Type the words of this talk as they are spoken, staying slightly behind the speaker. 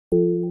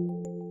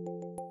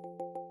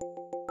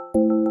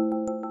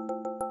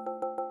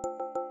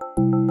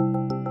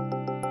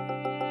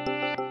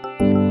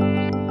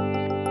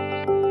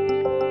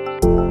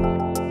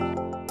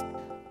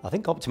I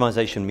think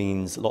optimization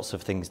means lots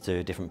of things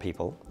to different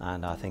people,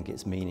 and I think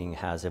its meaning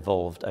has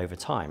evolved over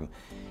time.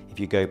 If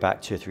you go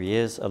back 2 or 3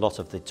 years, a lot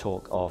of the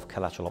talk of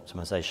collateral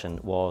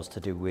optimization was to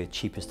do with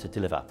cheapest to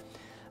deliver.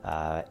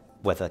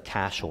 Whether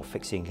cash or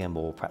fixed income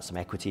or perhaps some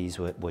equities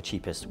were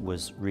cheapest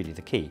was really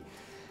the key.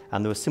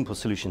 And there were simple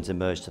solutions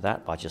emerged to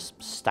that by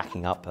just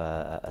stacking up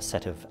a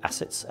set of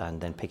assets and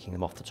then picking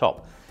them off the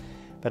top.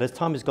 But as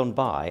time has gone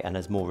by and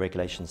as more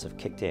regulations have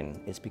kicked in,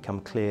 it's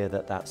become clear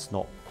that that's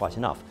not quite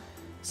enough.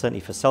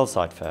 Certainly for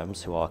sell-side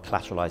firms who are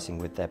collateralizing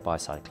with their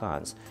buy-side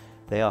clients,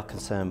 they are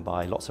concerned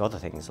by lots of other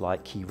things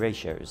like key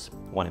ratios.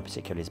 One in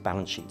particular is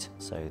balance sheet,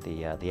 so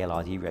the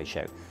LRD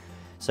ratio.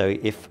 So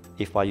if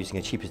by using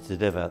a cheapest to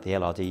deliver, the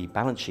LRD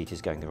balance sheet is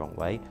going the wrong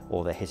way,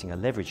 or they're hitting a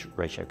leverage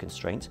ratio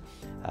constraint,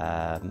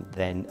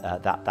 then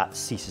that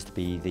ceases to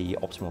be the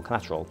optimal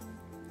collateral.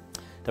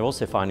 They're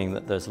also finding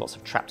that there's lots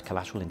of trapped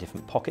collateral in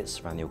different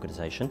pockets around the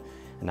organisation,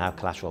 and now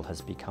collateral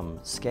has become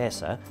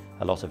scarcer.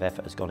 A lot of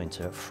effort has gone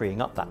into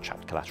freeing up that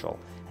trapped collateral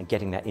and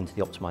getting that into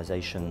the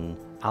optimization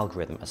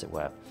algorithm, as it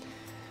were.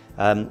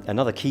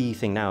 Another key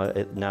thing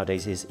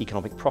nowadays is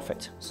economic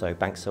profit. So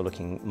banks are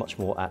looking much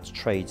more at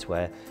trades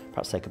where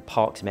perhaps they could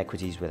park some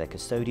equities with their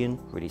custodian,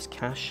 release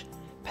cash,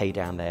 pay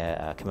down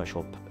their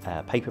commercial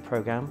paper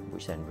program,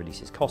 which then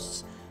releases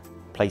costs,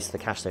 place the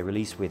cash they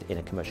release within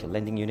a commercial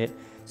lending unit.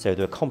 So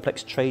there are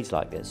complex trades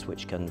like this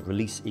which can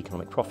release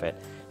economic profit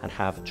and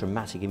have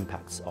dramatic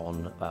impacts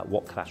on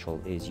what collateral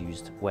is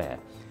used where.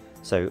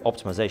 So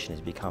optimization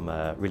has become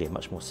really a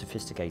much more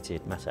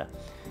sophisticated matter.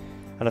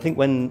 And I think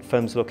when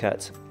firms look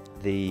at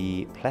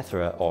the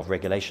plethora of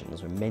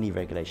regulations, or many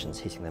regulations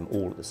hitting them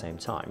all at the same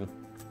time,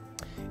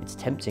 it's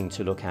tempting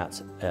to look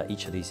at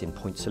each of these in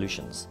point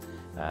solutions.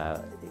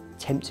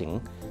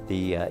 Tempting,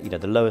 the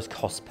lowest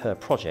cost per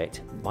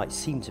project might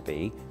seem to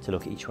be to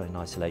look at each one in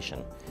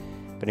isolation.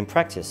 But in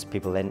practice,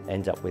 people then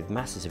end up with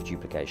masses of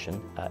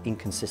duplication,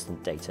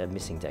 inconsistent data,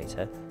 missing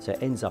data, so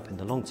it ends up in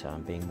the long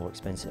term being more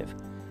expensive.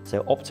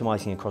 So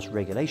optimizing across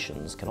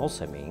regulations can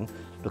also mean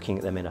looking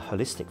at them in a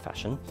holistic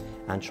fashion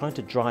and trying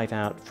to drive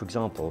out, for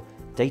example,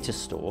 data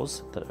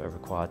stores that are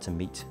required to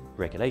meet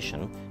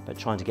regulation, but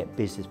trying to get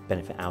business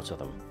benefit out of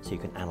them. So you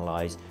can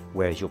analyze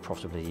where is your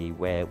profitability,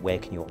 where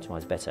can you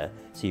optimize better,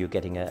 so you're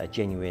getting a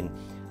genuine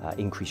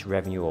increased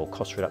revenue or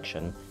cost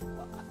reduction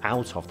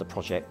out of the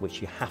project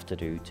which you have to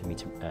do to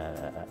meet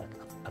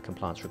a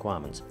compliance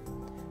requirement.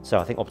 So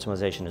I think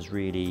optimization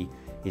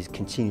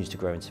continues to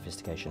grow in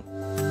sophistication.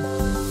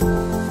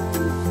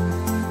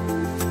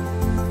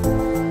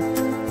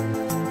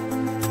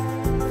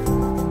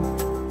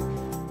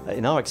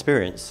 In our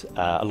experience,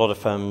 a lot of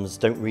firms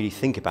don't really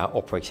think about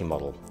operating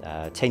model.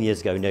 10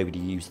 years ago, nobody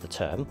used the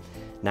term.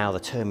 Now the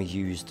term is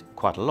used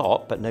quite a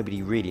lot, but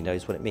nobody really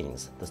knows what it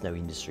means. There's no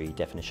industry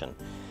definition.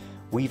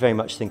 We very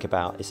much think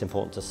about it's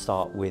important to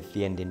start with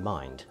the end in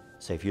mind.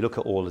 So if you look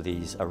at all of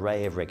these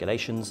array of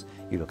regulations,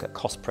 you look at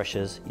cost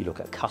pressures, you look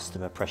at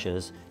customer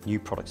pressures, new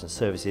products and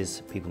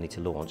services people need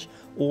to launch,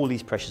 all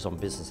these pressures on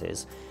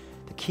businesses,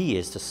 the key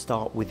is to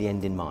start with the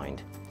end in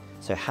mind.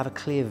 So have a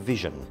clear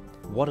vision.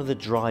 What are the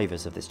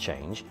drivers of this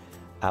change?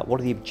 What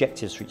are the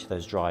objectives for each of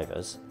those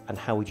drivers? And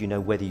how would you know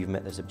whether you've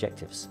met those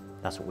objectives?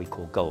 That's what we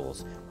call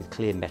goals, with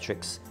clear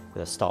metrics,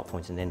 with a start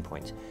point and end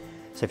point.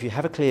 So if you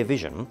have a clear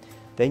vision,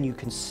 then you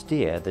can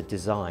steer the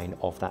design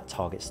of that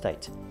target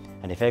state.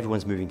 And if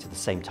everyone's moving to the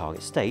same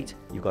target state,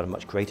 you've got a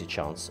much greater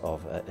chance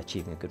of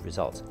achieving a good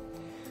result.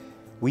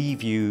 We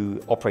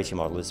view operating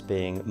model as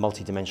being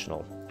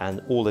multi-dimensional,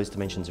 and all those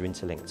dimensions are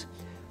interlinked.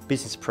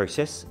 Business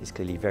process is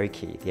clearly very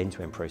key, the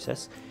end-to-end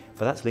process,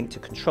 but that's linked to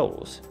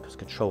controls, because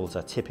controls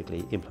are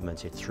typically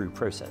implemented through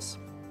process.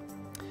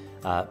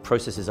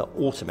 Processes are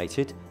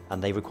automated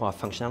and they require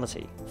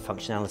functionality.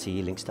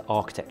 Functionality links to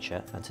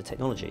architecture and to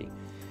technology.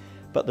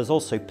 But there's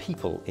also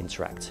people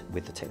interact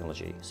with the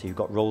technology. So you've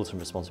got roles and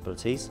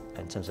responsibilities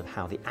in terms of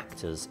how the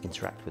actors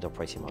interact with the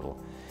operating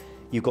model.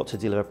 You've got to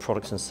deliver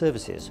products and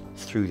services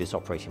through this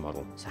operating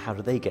model. So how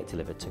do they get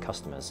delivered to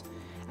customers?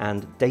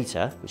 And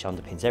data, which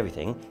underpins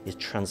everything, is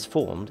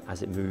transformed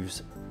as it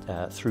moves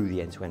through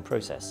the end-to-end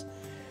process.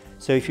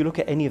 So if you look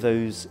at any of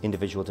those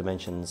individual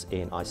dimensions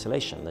in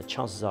isolation, the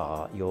chances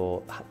are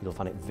you'll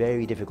find it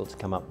very difficult to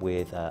come up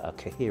with a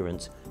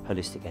coherent,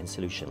 holistic end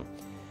solution.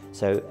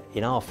 So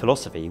in our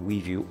philosophy, we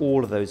view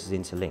all of those as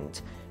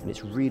interlinked, and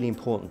it's really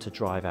important to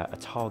drive out a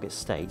target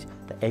state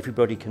that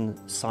everybody can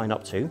sign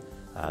up to.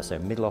 So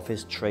middle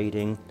office,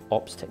 trading,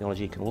 ops,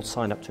 technology can all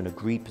sign up to an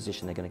agreed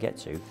position they're going to get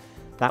to.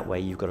 That way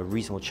you've got a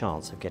reasonable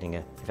chance of getting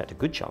in fact a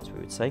good chance we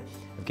would say,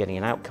 of getting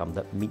an outcome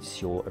that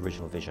meets your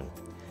original vision.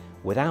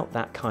 Without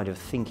that kind of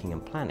thinking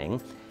and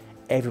planning,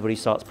 everybody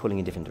starts pulling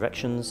in different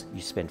directions,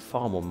 you spend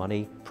far more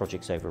money,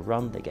 projects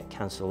overrun, they get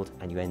cancelled,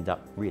 and you end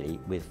up really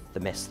with the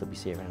mess that we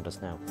see around us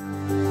now.